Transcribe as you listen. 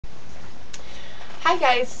Hi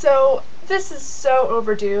guys, so this is so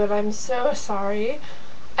overdue and I'm so sorry.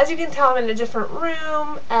 As you can tell, I'm in a different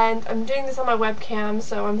room and I'm doing this on my webcam,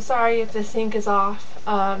 so I'm sorry if the sync is off.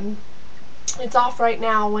 It's off right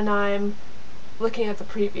now when I'm looking at the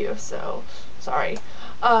preview, so sorry.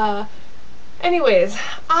 Uh, Anyways,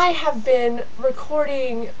 I have been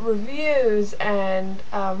recording reviews and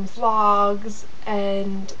vlogs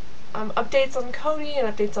and updates on Cody and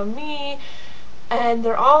updates on me, and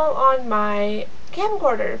they're all on my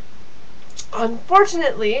camcorder.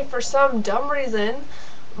 Unfortunately, for some dumb reason,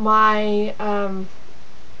 my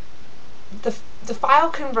the file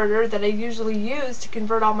converter that I usually use to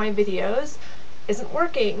convert all my videos isn't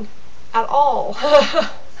working at all.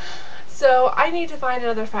 So I need to find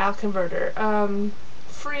another file converter.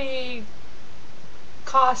 Free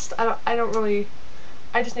cost. I don't really.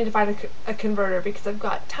 I just need to find a converter because I've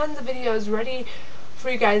got tons of videos ready for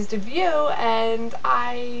you guys to view, and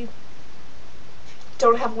I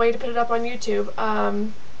don't have a way to put it up on YouTube. All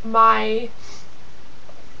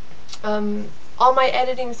my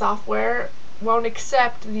editing software won't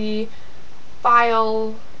accept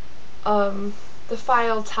file the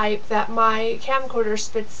file type that my camcorder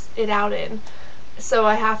spits it out in. So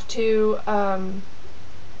I have to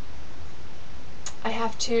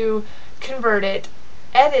convert it,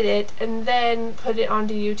 edit it, and then put it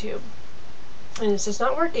onto YouTube. And it's just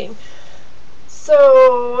not working.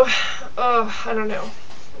 So, I don't know.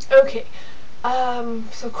 Okay,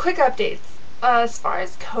 so quick updates. As far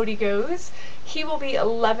as Cody goes, he will be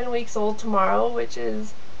 11 weeks old tomorrow, which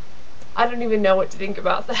is, I don't even know what to think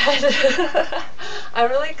about that. I'm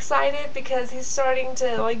really excited because he's starting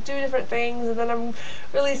to like do different things, and then I'm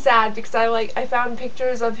really sad because I found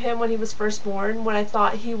pictures of him when he was first born, when I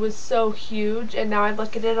thought he was so huge, and now I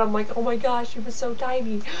look at it, I'm like, oh my gosh, he was so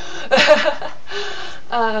tiny.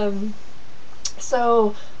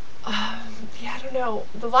 So, yeah, I don't know.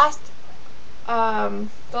 The last time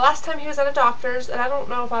he was at a doctor's, and I don't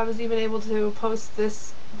know if I was even able to post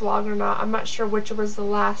this vlog or not. I'm not sure which was the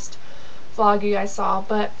last vlog you guys saw,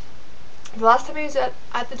 but the last time he was at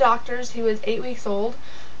the doctor's, he was 8 weeks old,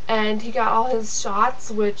 and he got all his shots,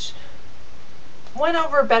 which went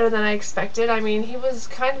over better than I expected. I mean, he was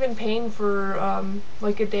kind of in pain for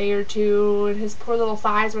like a day or two, and his poor little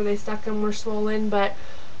thighs where they stuck him were swollen, but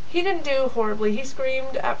he didn't do horribly. He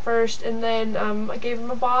screamed at first, and then I gave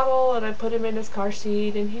him a bottle, and I put him in his car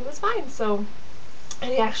seat, and he was fine. So,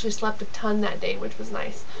 and he actually slept a ton that day, which was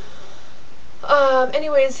nice.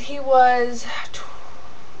 Anyways, he was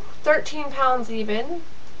 13 pounds even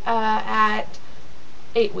at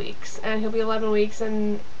 8 weeks, and he'll be 11 weeks,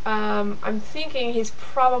 and I'm thinking he's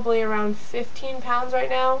probably around 15 pounds right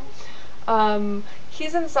now.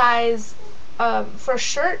 He's in size, for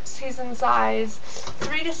shirts, he's in size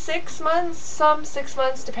 3 to 6 months, some 6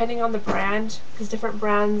 months depending on the brand, because different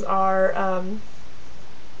brands are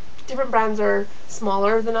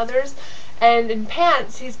smaller than others. And in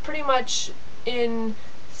pants, he's pretty much in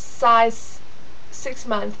size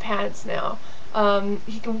 6-month pants now.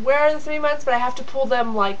 He can wear the 3 months, but I have to pull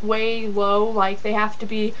them like way low, like they have to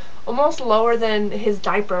be almost lower than his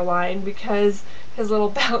diaper line because his little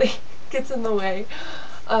belly gets in the way.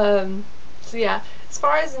 So yeah, as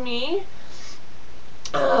far as me,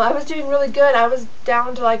 I was doing really good. I was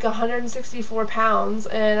down to like 164 pounds,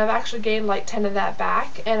 and I've actually gained like 10 of that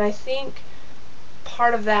back, and I think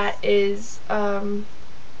part of that is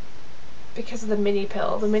because of the mini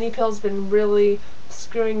pill. The mini pill's been really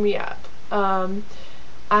screwing me up. I've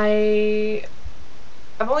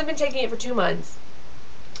only been taking it for 2 months,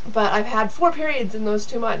 but I've had 4 periods in those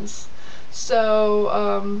 2 months.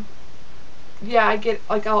 So, yeah, I get,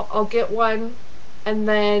 like, I'll get one, and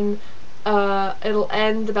then, it'll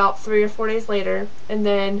end about 3 or 4 days later, and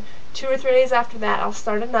then 2 or 3 days after that, I'll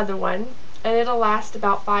start another one, and it'll last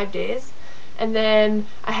about 5 days, and then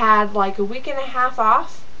I had, like, a week and a half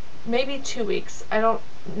off, maybe 2 weeks, I don't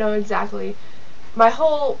know exactly,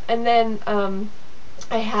 and then, I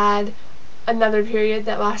had another period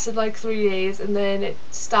that lasted like 3 days, and then it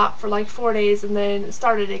stopped for like 4 days, and then it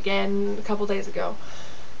started again a couple days ago.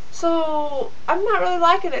 So I'm not really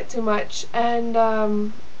liking it too much, and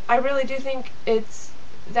I really do think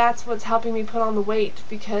that's what's helping me put on the weight,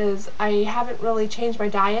 because I haven't really changed my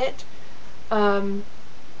diet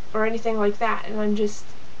or anything like that, and I'm just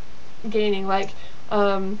gaining. Like,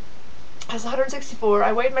 I was 164.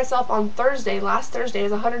 I weighed myself on last Thursday, I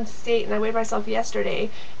was 168, and I weighed myself yesterday,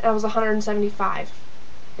 and I was 175.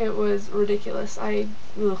 It was ridiculous.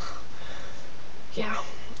 Yeah.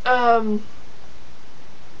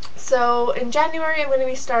 So in January, I'm going to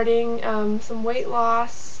be starting some weight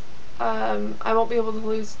loss. I won't be able to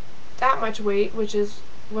lose that much weight, which is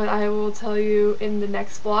what I will tell you in the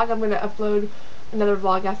next vlog. I'm going to upload another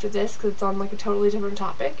vlog after this because it's on like a totally different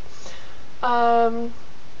topic. But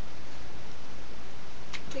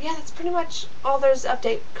yeah, that's pretty much all there's to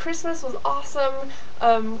update. Christmas was awesome.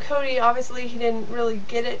 Cody, obviously, he didn't really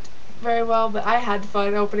get it very well, but I had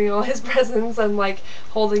fun opening all his presents and like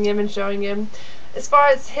holding him and showing him. As far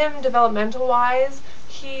as him developmental wise,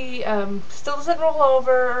 he still doesn't roll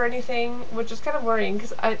over or anything, which is kind of worrying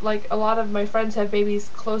because I like a lot of my friends have babies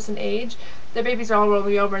close in age. Their babies are all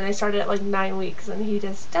rolling over and they started at like 9 weeks, and he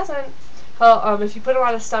just doesn't. Well, if you put him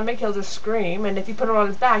on his stomach, he'll just scream, and if you put him on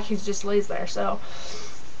his back, he just lays there. So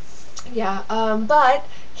yeah, but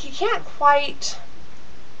he can't quite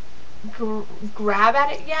grab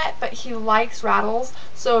at it yet, but he likes rattles.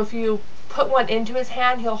 So if you put one into his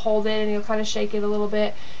hand, he'll hold it and he'll kind of shake it a little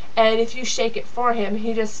bit. And if you shake it for him,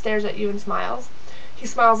 he just stares at you and smiles. He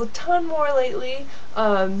smiles a ton more lately.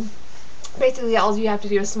 Basically, all you have to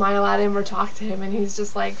do is smile at him or talk to him, and he's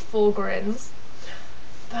just like full grins.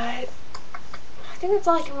 But I think that's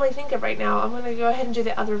all I can really think of right now. I'm going to go ahead and do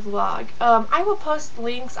the other vlog. I will post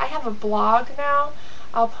links. I have a blog now.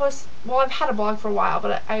 I'll post, well, I've had a blog for a while,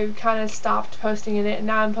 but I kind of stopped posting in it, and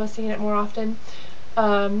now I'm posting in it more often.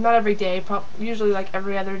 Not every day, usually like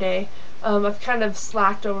every other day. I've kind of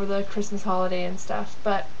slacked over the Christmas holiday and stuff,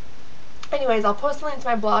 but anyways, I'll post a link to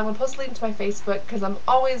my blog. I'll post a link to my Facebook, because I'm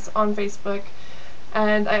always on Facebook,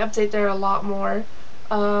 and I update there a lot more.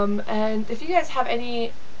 And if you guys have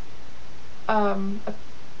any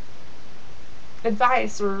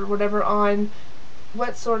advice or whatever on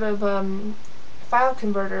what sort of file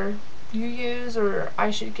converter you use or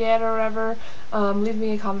I should get or whatever, leave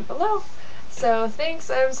me a comment below. So thanks.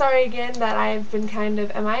 I'm sorry again that I've been kind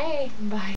of MIA. Bye.